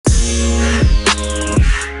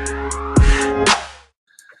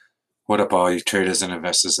What up, all you traders and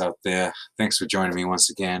investors out there? Thanks for joining me once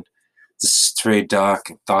again. This is Trade Doc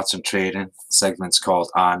and Thoughts on Trading. Segment's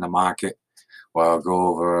called On the Market, where I'll go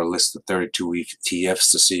over a list of 32-week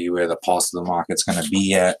TFs to see where the pulse of the market's going to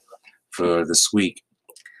be at for this week.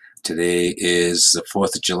 Today is the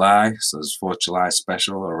 4th of July, so it's 4th of July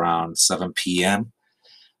special around 7 p.m.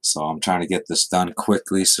 So I'm trying to get this done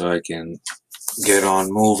quickly so I can get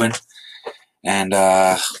on moving. And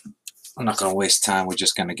I'm not going to waste time. We're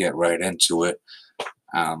just going to get right into it.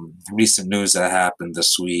 Recent news that happened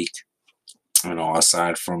this week,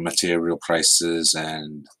 aside from material prices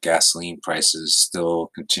and gasoline prices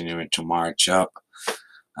still continuing to march up,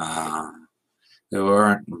 there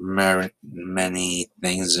weren't many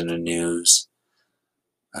things in the news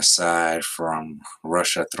aside from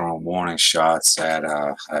Russia throwing warning shots at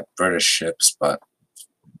British ships, but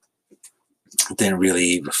it didn't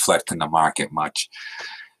really reflect in the market much.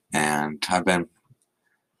 And I've been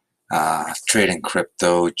trading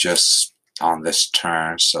crypto just on this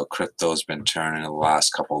turn, so crypto's been turning the last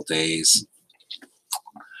couple of days.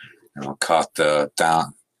 Caught the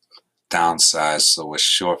downside, so was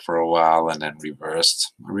short for a while and then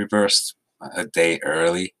reversed a day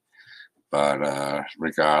early, but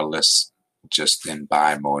regardless, just in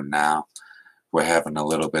buy mode now. We're having a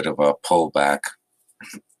little bit of a pullback,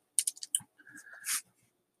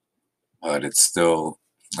 but it's still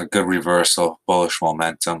a good reversal, bullish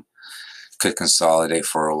momentum, could consolidate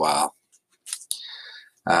for a while.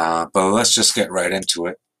 But let's just get right into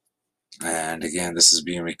it. And again, this is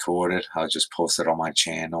being recorded. I'll just post it on my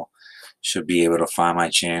channel. Should be able to find my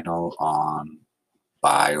channel on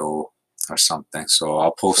bio or something. So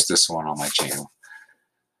I'll post this one on my channel.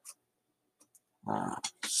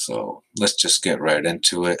 So let's just get right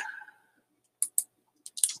into it.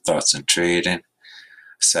 Thoughts on trading.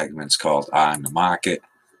 Segment's called On the Market.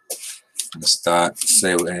 Let's start,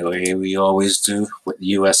 say what we always do with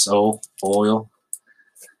USO oil.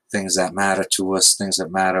 Things that matter to us, things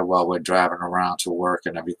that matter while we're driving around to work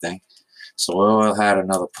and everything. So oil had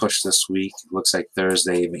another push this week. Looks like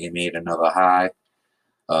Thursday it made another high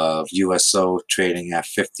of USO trading at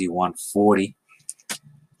 51.40.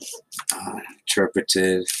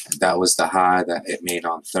 Interpreted, that was the high that it made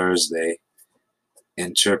on Thursday.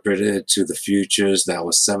 Interpreted to the futures, that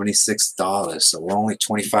was $76. So we're only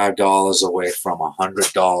 $25 away from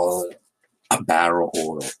 $100 a barrel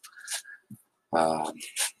oil.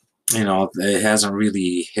 It hasn't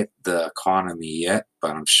really hit the economy yet,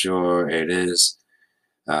 but I'm sure it is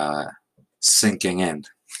sinking in.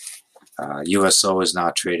 USO is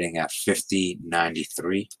now trading at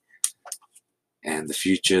 50.93, and the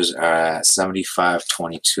futures are at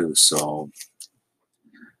 75.22. So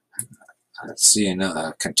let's see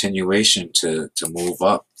another continuation to move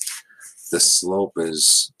up. The slope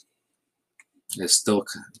is still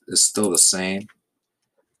the same.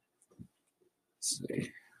 Let's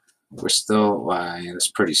see. We're still, it's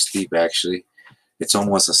pretty steep actually. It's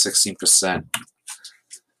almost a 16%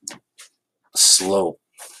 slope.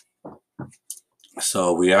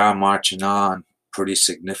 So we are marching on pretty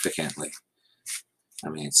significantly.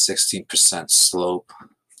 16% slope.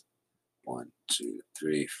 1, 2,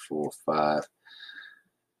 3, 4, 5.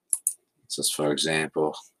 Just for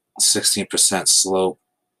example, 16% slope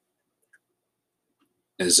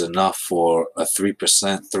is enough for a 3%,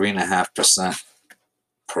 3.5%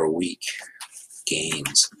 per week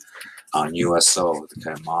gains on USO, the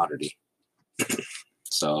commodity.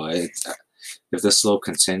 So if the slope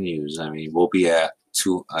continues, we'll be at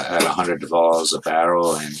 $100 a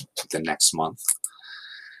barrel in the next month.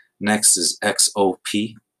 Next is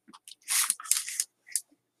XOP.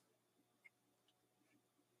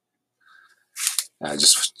 I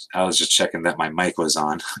was just checking that my mic was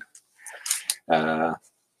on.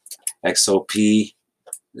 XOP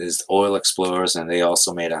is Oil Explorers, and they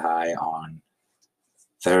also made a high on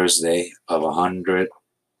Thursday of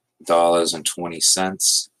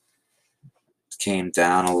 $100.20. Came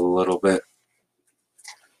down a little bit.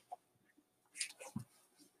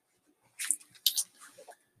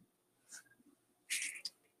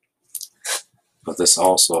 But this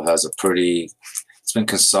also has it's been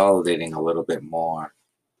consolidating a little bit more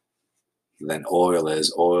than oil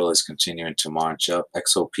is. Oil is continuing to march up.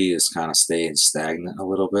 XOP is kind of staying stagnant a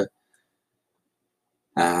little bit.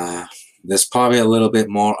 There's probably a little bit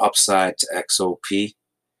more upside to XOP.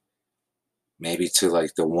 Maybe to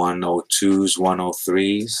like the 102s,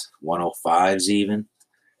 103s, 105s even.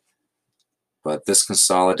 But this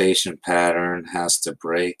consolidation pattern has to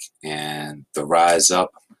break, and the rise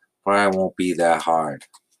up probably won't be that hard.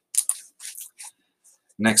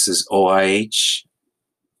 Next is OIH.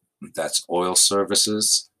 That's Oil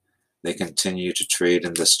Services. They continue to trade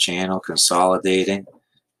in this channel, consolidating.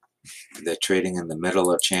 They're trading in the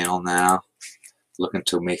middle of channel now, looking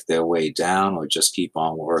to make their way down or just keep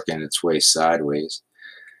on working its way sideways.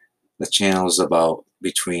 The channel is about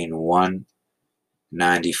between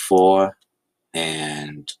 194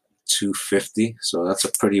 and 250, so that's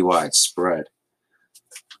a pretty wide spread.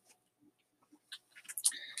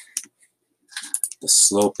 The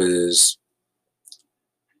slope is,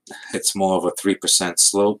 it's more of a 3%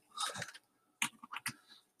 slope.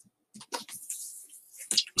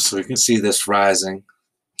 So you can see this rising,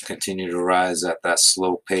 continue to rise at that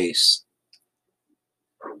slow pace.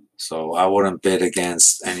 So I wouldn't bid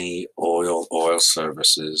against any oil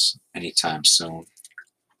services anytime soon.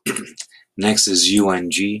 Next is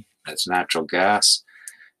UNG, that's natural gas.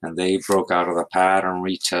 And they broke out of the pattern,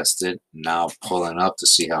 retested, now pulling up to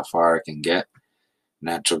see how far it can get.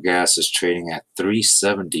 Natural gas is trading at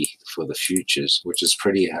 370 for the futures, which is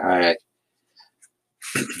pretty high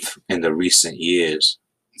in the recent years.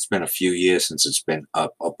 It's been a few years since it's been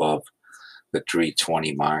up above the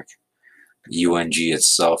 320 mark. UNG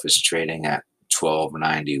itself is trading at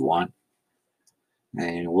 1291.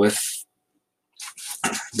 And with,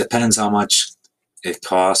 depends how much it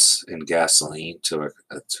costs in gasoline to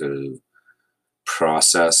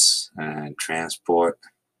process and transport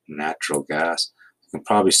natural gas. You can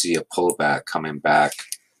probably see a pullback coming back.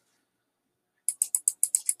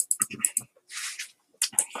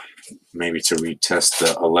 Maybe to retest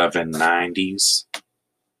the 1190s.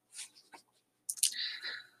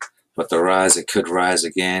 But the rise, it could rise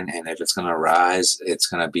again, and if it's going to rise, it's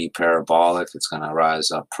going to be parabolic. It's going to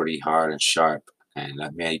rise up pretty hard and sharp, and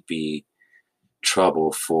that may be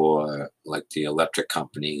trouble for like the electric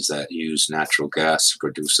companies that use natural gas to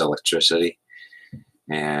produce electricity.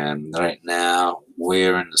 And right now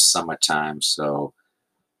we're in the summertime, so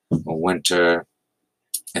winter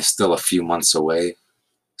is still a few months away,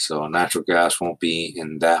 so natural gas won't be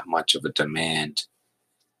in that much of a demand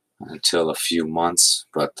until a few months,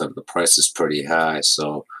 but the price is pretty high,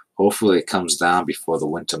 so hopefully it comes down before the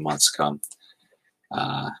winter months come.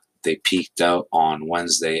 They peaked out on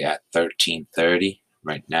Wednesday at 1330.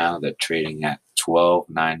 Right now they're trading at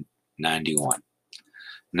 1291.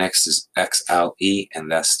 Next is XLE,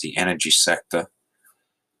 and that's the energy sector.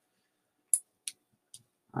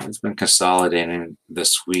 It's been consolidating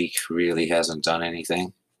this week, really hasn't done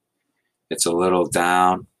anything. It's a little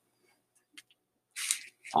down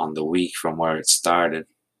on the week from where it started.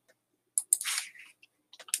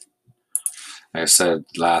 Like I said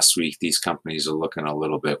last week, these companies are looking a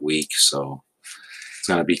little bit weak, so it's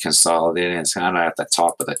going to be consolidating. It's kind of at the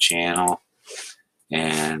top of the channel,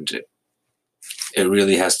 and it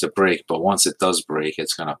really has to break, but once it does break,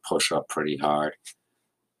 it's going to push up pretty hard.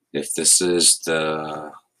 If this is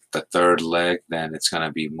the third leg, then it's going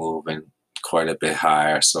to be moving quite a bit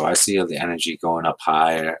higher. So I see the energy going up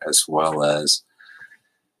higher, as well as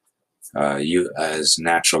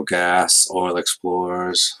natural gas, oil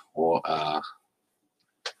explorers, or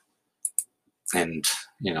and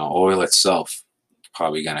oil itself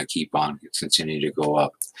probably going to keep on continue to go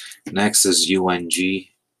up. Next is UNG,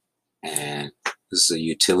 and this is a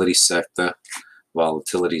utility sector.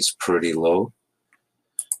 Volatility is pretty low,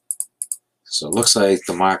 so it looks like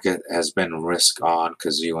the market has been risk on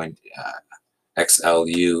because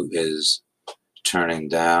XLU is turning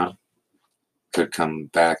down. Could come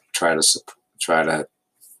back, try to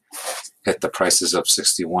hit the prices of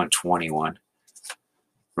 61.21.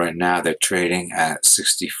 Right now they're trading at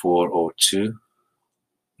 64.02.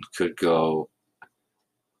 Could go.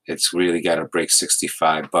 It's really got to break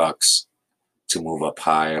 $65 to move up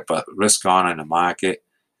higher, but risk on in the market.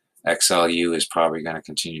 XLU is probably going to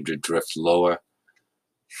continue to drift lower.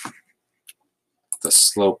 The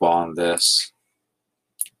slope on this,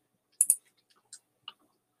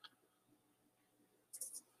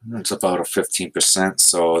 it's about a 15%,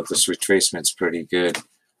 so this retracement's pretty good,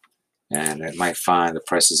 and it might find the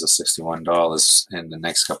prices of $61 in the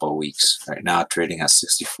next couple of weeks. Right now trading at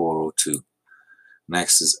 64.02.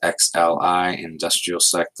 Next is XLI, industrial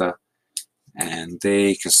sector, and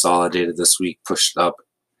they consolidated this week, pushed up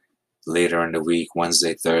later in the week,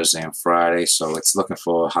 Wednesday, Thursday, and Friday, so it's looking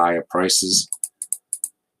for higher prices.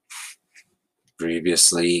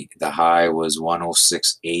 Previously the high was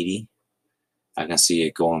 106.80. I can see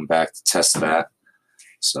it going back to test that.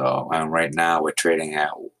 So, and right now we're trading at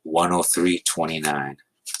 103.29.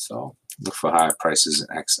 So look for higher prices in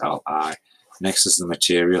XLI. Next is the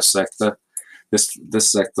material sector. This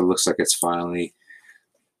sector looks like it's finally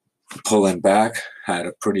pulling back. Had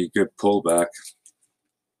a pretty good pullback.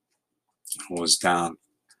 Was down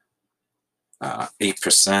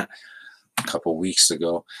 8%. a couple weeks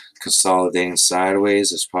ago, consolidating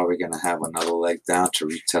sideways. It's probably going to have another leg down to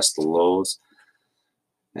retest the lows,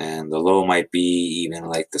 and the low might be even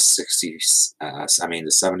like the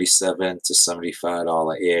 77 to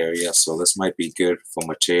 $75 area. So this might be good for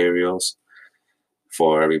materials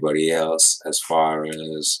for everybody else as far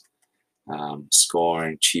as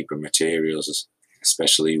scoring cheaper materials,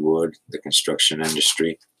 especially wood, the construction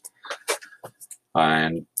industry.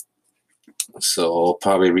 And so we'll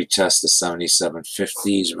probably retest the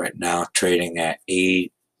 77.50s right now, trading at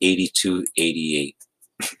 82.88.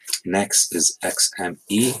 Next is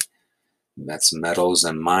XME. That's metals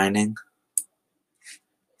and mining.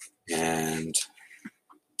 And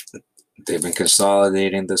they've been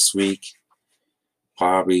consolidating this week.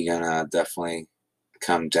 Probably gonna definitely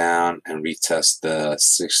come down and retest the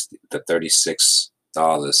 $36.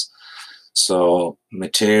 So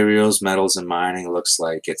materials, metals, and mining looks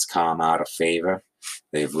like it's come out of favor.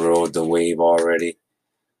 They've rode the wave already.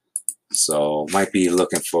 So might be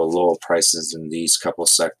looking for lower prices in these couple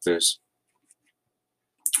sectors,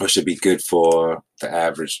 which should be good for the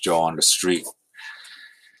average Joe on the street.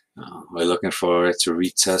 We're looking for it to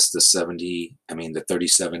retest the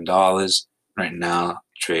 $37 right now,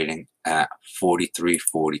 trading at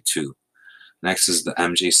 43.42. Next is the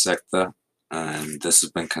MJ sector, and this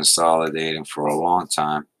has been consolidating for a long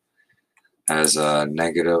time. Has a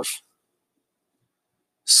negative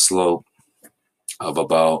slope of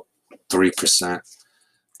about 3%,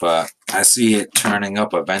 but I see it turning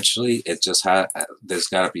up eventually. It just there's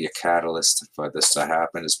got to be a catalyst for this to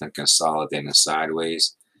happen. It's been consolidating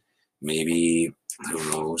sideways. Maybe,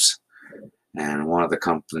 who knows? And one of the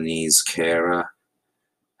companies, Kara,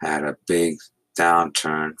 had a big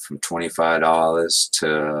downturn from $25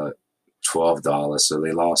 to $12, so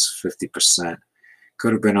they lost 50%.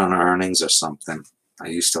 Could have been on earnings or something. I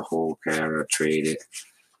used to hold Kara, trade it,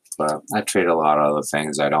 but I trade a lot of other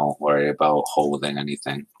things. I don't worry about holding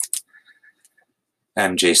anything.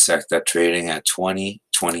 MJ sector trading at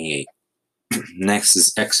 20.28. Next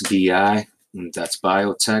is XBI, that's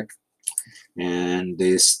biotech, and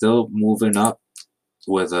they're still moving up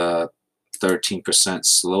with a 13%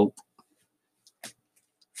 slope.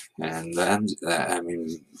 And then,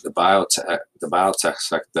 the biotech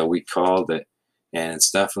sector, we called it, and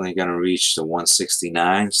it's definitely going to reach the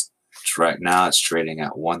 169s. Right now, it's trading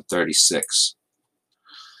at 136.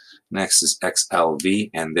 Next is XLV,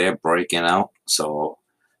 and they're breaking out. So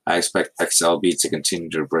I expect XLV to continue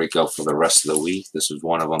to break out for the rest of the week. This is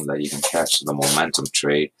one of them that you can catch the momentum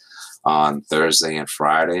trade on Thursday and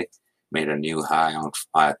Friday. Made a new high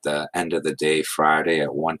at the end of the day, Friday, at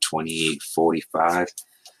 128.45.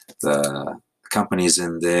 The companies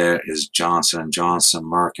in there is Johnson & Johnson,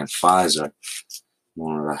 Merck, and Pfizer,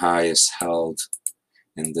 one of the highest held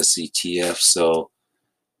in this ETF. So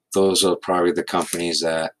those are probably the companies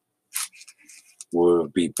that will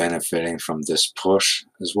be benefiting from this push,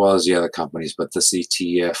 as well as the other companies. But this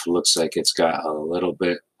ETF looks like it's got a little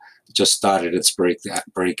bit, just started its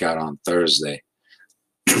breakout on Thursday.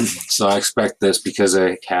 So I expect this, because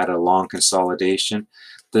I had a long consolidation,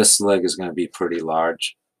 this leg is going to be pretty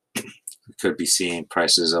large. We could be seeing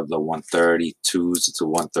prices of the 132s to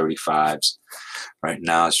 135s. Right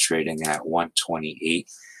now it's trading at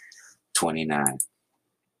 128.29.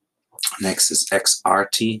 Next is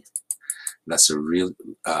XRT. That's a real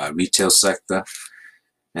retail sector,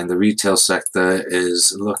 and the retail sector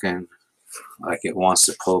is looking like it wants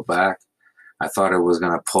to pull back. I thought it was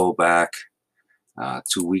going to pull back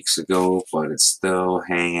 2 weeks ago, but it's still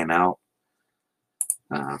hanging out.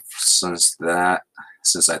 Since I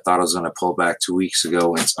thought it was going to pull back 2 weeks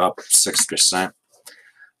ago, it's up 6%.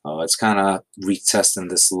 It's kind of retesting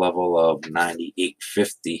this level of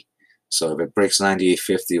 98.50. So if it breaks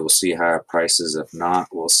 98.50, we'll see higher prices. If not,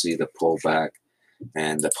 we'll see the pullback,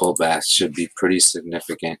 and the pullback should be pretty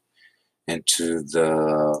significant into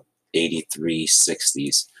the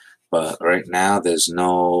 83.60s. But right now, there's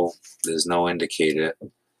no indicator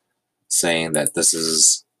saying that this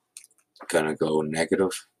is gonna go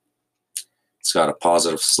negative. It's got a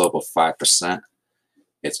positive slope of 5%.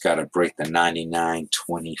 It's got to break the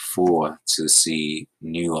 99.24 to see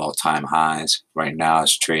new all-time highs. Right now,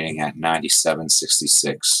 it's trading at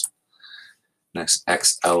 97.66. Next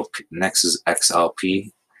is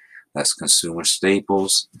XLP. That's consumer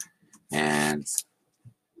staples, and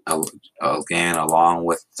again, along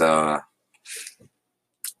with the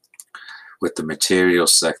material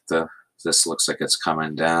sector, this looks like it's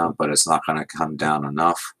coming down, but it's not going to come down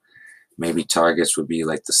enough. Maybe targets would be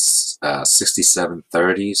like the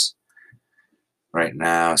 67.30s. Right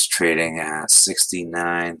now it's trading at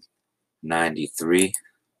 69.93.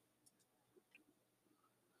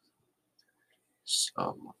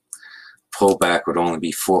 Pullback would only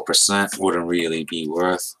be 4%. Wouldn't really be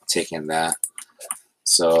worth taking that.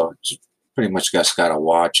 So pretty much just gotta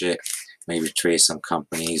watch it. Maybe trade some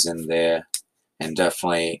companies in there, and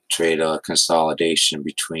definitely trade a consolidation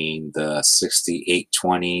between the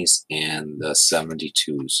 68.20s and the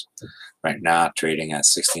 72s. Right now, trading at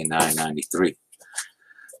 69.93.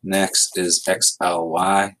 Next is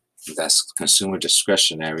XLY. That's consumer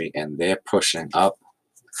discretionary, and they're pushing up,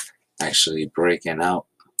 actually breaking out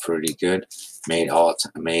pretty good. Made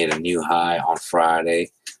a new high on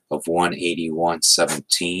Friday of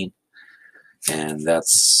 181.17, and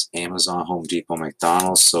that's Amazon, Home Depot,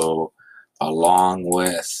 McDonald's. So along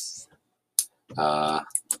with the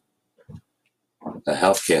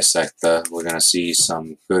healthcare sector, we're going to see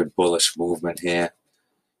some good bullish movement here,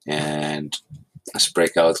 and this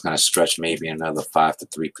breakout is going to stretch maybe another 5 to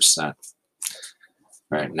 3%.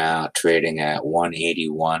 Right now, trading at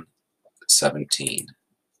 181.17.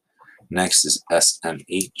 Next is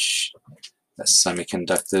SMH, that's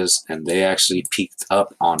semiconductors, and they actually peaked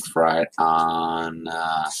up on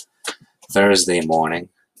Thursday morning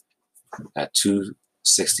at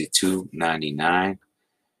 262.99.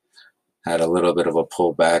 Had a little bit of a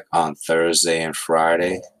pullback on Thursday and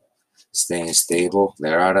Friday, staying stable.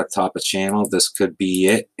 They're at the top of channel. This could be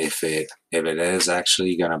it if it is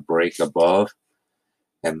actually going to break above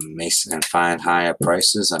and find higher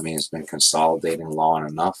prices. I mean, it's been consolidating long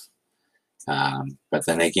enough. But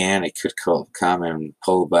then again, it could come and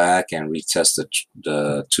pull back and retest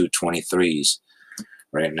the 223s.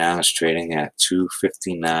 Right now, it's trading at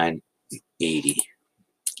 259.80.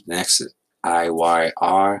 Next is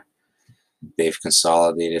IYR. They've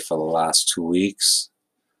consolidated for the last 2 weeks.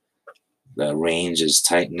 The range is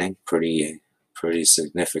tightening pretty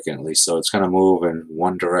significantly, so it's going to move in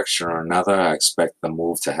one direction or another. I expect the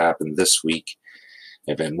move to happen this week.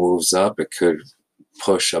 If it moves up, it could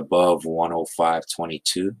push above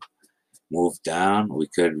 105.22. Move down, we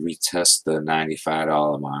could retest the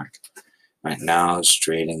 $95 mark. Right now, it's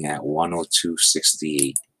trading at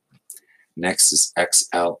 102.68. Next is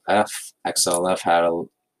XLF. XLF had a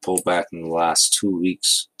pullback in the last 2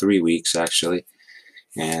 weeks, 3 weeks actually,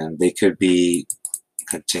 and they could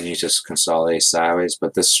continue to consolidate sideways.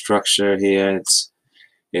 But this structure here,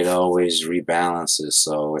 it always rebalances,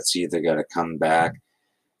 so it's either going to come back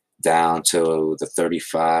down to the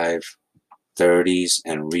 35.30s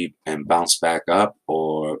and bounce back up,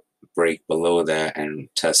 or break below that and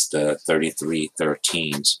test the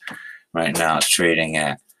 33.13s. Right now, it's trading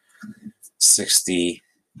at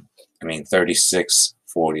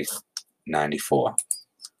 36.94.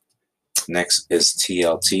 Next is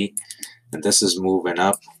TLT, and this is moving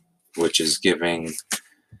up, which is giving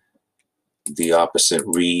the opposite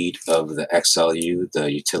read of the XLU,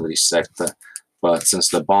 the utility sector. But since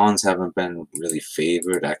the bonds haven't been really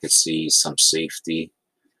favored, I could see some safety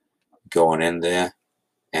going in there,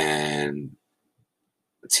 and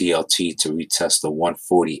TLT to retest the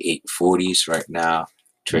 148.40s. Right now,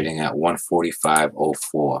 trading at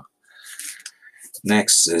 145.04.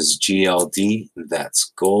 Next is GLD,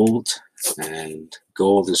 that's gold, and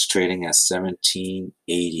gold is trading at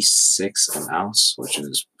 17.86 an ounce, which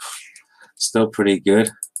is still pretty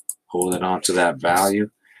good, holding on to that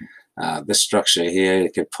value. This structure here,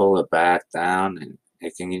 it could pull it back down, and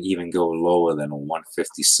it can even go lower than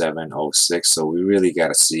 157.06. So we really got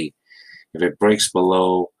to see if it breaks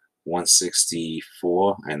below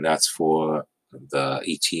 164, and that's for the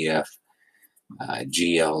ETF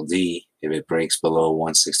GLD. If it breaks below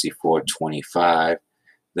 164.25,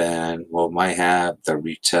 then we might have the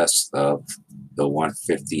retest of the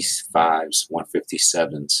 155s,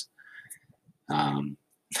 157s. And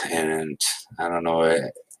I don't know,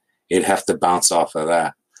 it'd have to bounce off of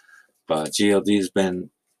that. But GLD's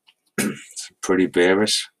been pretty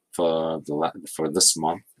bearish for this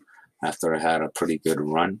month after it had a pretty good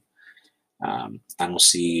run. I don't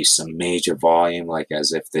see some major volume, like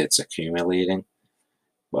as if it's accumulating,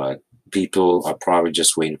 but people are probably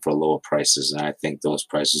just waiting for lower prices, and I think those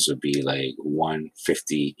prices would be like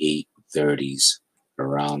 158.30s,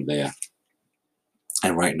 around there.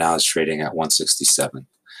 And right now it's trading at 167.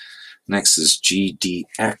 Next is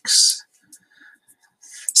GDX.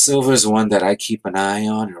 Silver is one that I keep an eye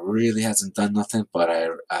on. It really hasn't done nothing, but I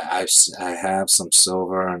have some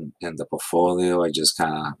silver in the portfolio.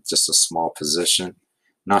 just a small position,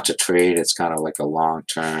 not to trade. It's kind of like a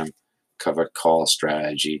long-term covered call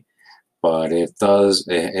strategy, but it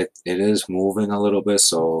is moving a little bit,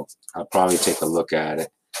 so I'll probably take a look at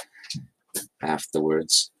it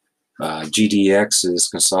afterwards. GDX is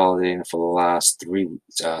consolidating for the last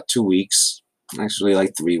 2 weeks, actually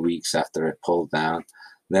like 3 weeks after it pulled down.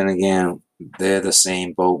 Then again, they're the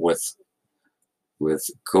same boat with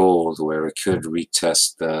gold, where it could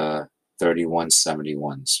retest the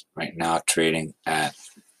 31.71s. Right now, trading at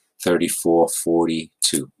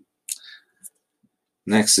 34.42.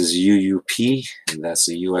 Next is UUP, and that's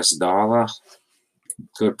the US dollar.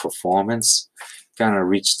 Good performance. Kind of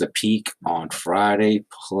reached the peak on Friday,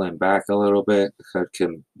 pulling back a little bit.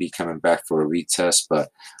 Could be coming back for a retest, but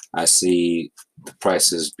I see the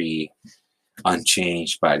prices be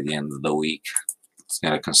unchanged by the end of the week. It's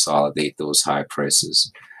going to consolidate those high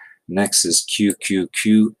prices. Next is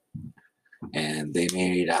QQQ, and they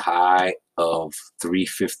made a high of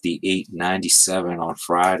 358.97 on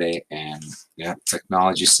Friday, and yeah,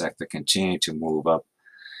 technology sector continued to move up.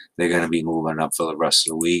 They're going to be moving up for the rest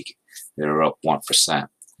of the week. They're up 1%.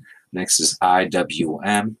 Next is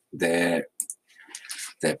IWM. They're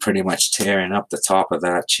pretty much tearing up the top of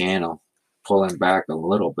that channel, pulling back a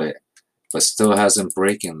little bit, but still hasn't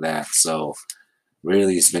broken that. So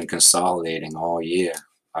really, it's been consolidating all year.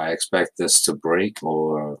 I expect this to break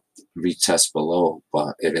or retest below,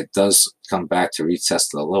 but if it does come back to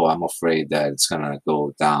retest the low, I'm afraid that it's going to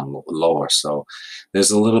go down lower. So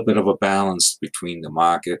there's a little bit of a balance between the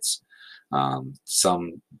markets.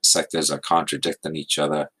 Some sectors are contradicting each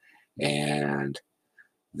other, and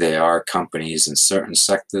there are companies in certain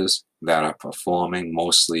sectors that are performing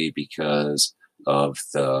mostly because of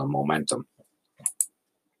the momentum.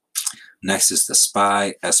 Next is the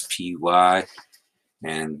SPY, SPY,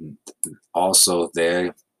 and also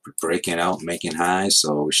they're breaking out, making highs,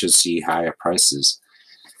 so we should see higher prices.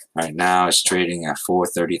 Right now it's trading at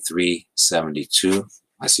 433.72.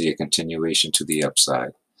 I see a continuation to the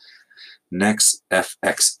upside. Next,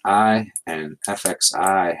 FXI, and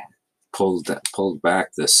FXI pulled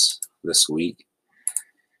back this week,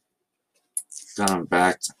 going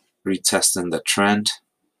back, retesting the trend.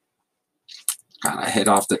 Kind of hit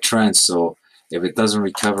off the trend, so if it doesn't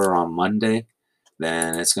recover on Monday,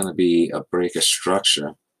 then it's going to be a break of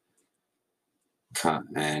structure,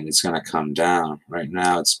 and it's going to come down. Right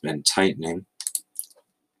now it's been tightening.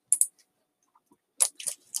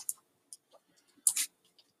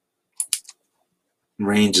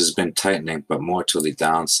 Range has been tightening, but more to the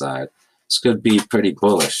downside. This could be pretty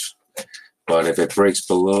bullish, but if it breaks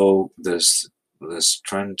below this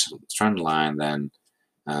trend line, then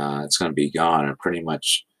it's going to be gone. And pretty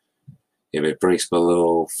much, if it breaks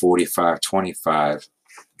below 45.25,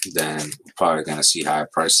 then we're probably going to see higher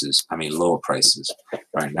prices. I mean, lower prices.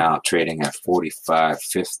 Right now, trading at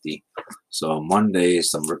 45.50. So Monday is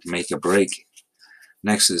to make a break.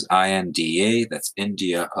 Next is INDA. That's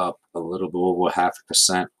India, up a little bit over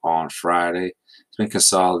 0.5% on Friday. It's been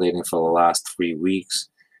consolidating for the last 3 weeks.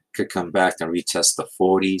 Could come back and retest the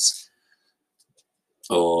 40s,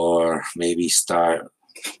 or maybe start.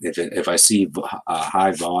 If I see a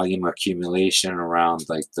high volume accumulation around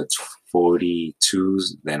like the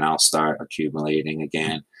 42s, then I'll start accumulating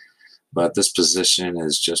again. But this position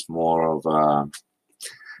is just more of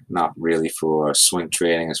not really for swing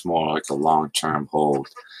trading. It's more like a long-term hold,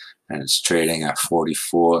 and it's trading at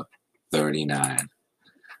 44.39.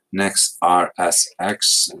 Next,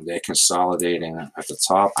 RSX, and they're consolidating at the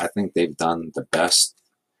top. I think they've done the best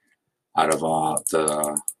out of all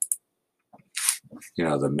the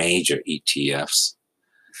major ETFs.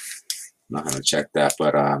 I'm not going to check that,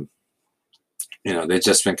 but they've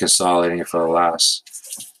just been consolidating for the last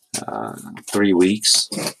 3 weeks,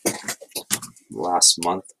 last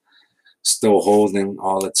month, still holding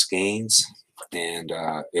all its gains. And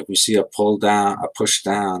if we see a push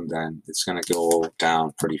down, then it's going to go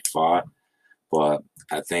down pretty far. But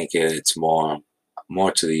I think it's more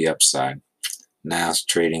to the upside. Now it's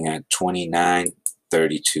trading at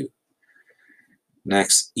 29.32.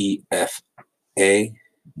 Next, EFA,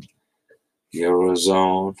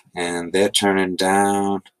 Eurozone, and they're turning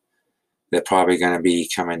down. They're probably going to be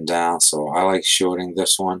coming down, so I like shorting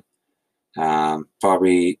this one.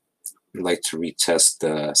 Probably like to retest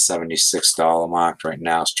the $76 mark. Right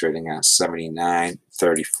now it's trading at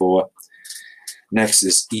 79.34. Next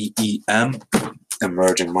is EEM,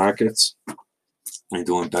 emerging markets. They're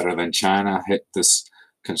doing better than China. Hit this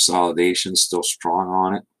consolidation, still strong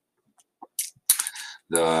on it.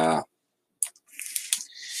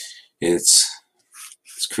 It's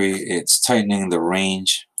tightening the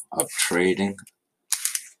range of trading.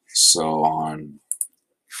 So on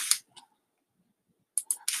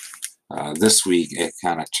this week, it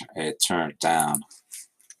turned down,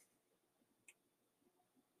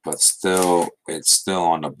 but it's still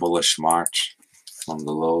on the bullish march from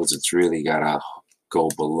the lows. It's really gotta go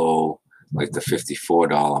below like the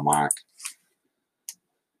 $54 mark,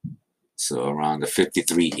 so around the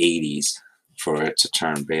 53.80s for it to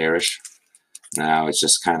turn bearish. Now it's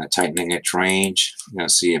just kind of tightening its range. I'm going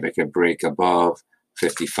to see if it can break above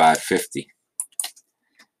 55.50.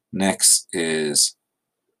 Next is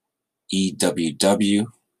EWW,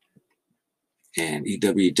 and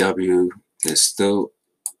EWW is still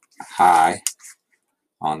high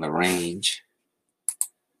on the range.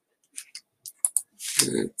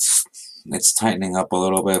 It's tightening up a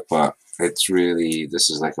little bit, but it's really, this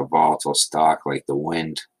is like a volatile stock. Like the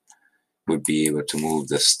wind would be able to move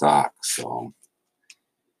the stock, so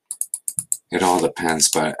it all depends,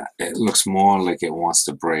 but it looks more like it wants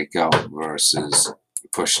to break out versus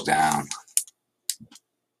push down.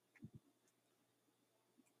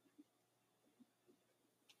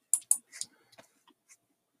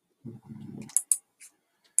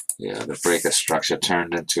 Yeah, the breaker structure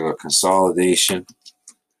turned into a consolidation.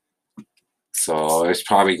 So it's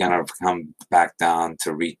probably going to come back down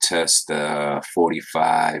to retest the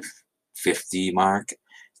 45.50 mark.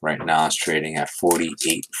 Right now it's trading at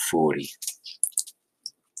 48.40.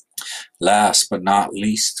 Last but not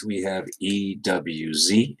least, we have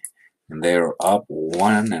EWZ, and they're up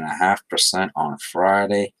 1.5% on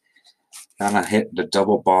Friday. Kind of hit the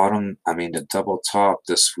double bottom, the double top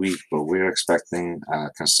this week, but we're expecting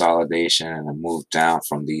consolidation and a move down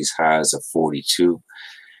from these highs of 42.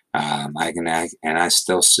 I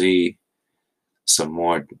still see some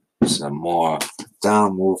more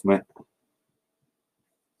down movement.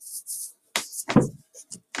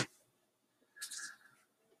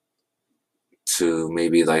 To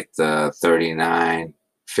maybe like the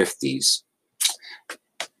 39.50s.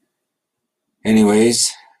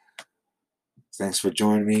 Anyways, thanks for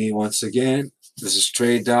joining me once again. This is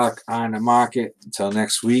Trade Doc on the market. Until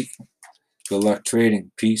next week, good luck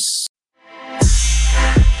trading. Peace.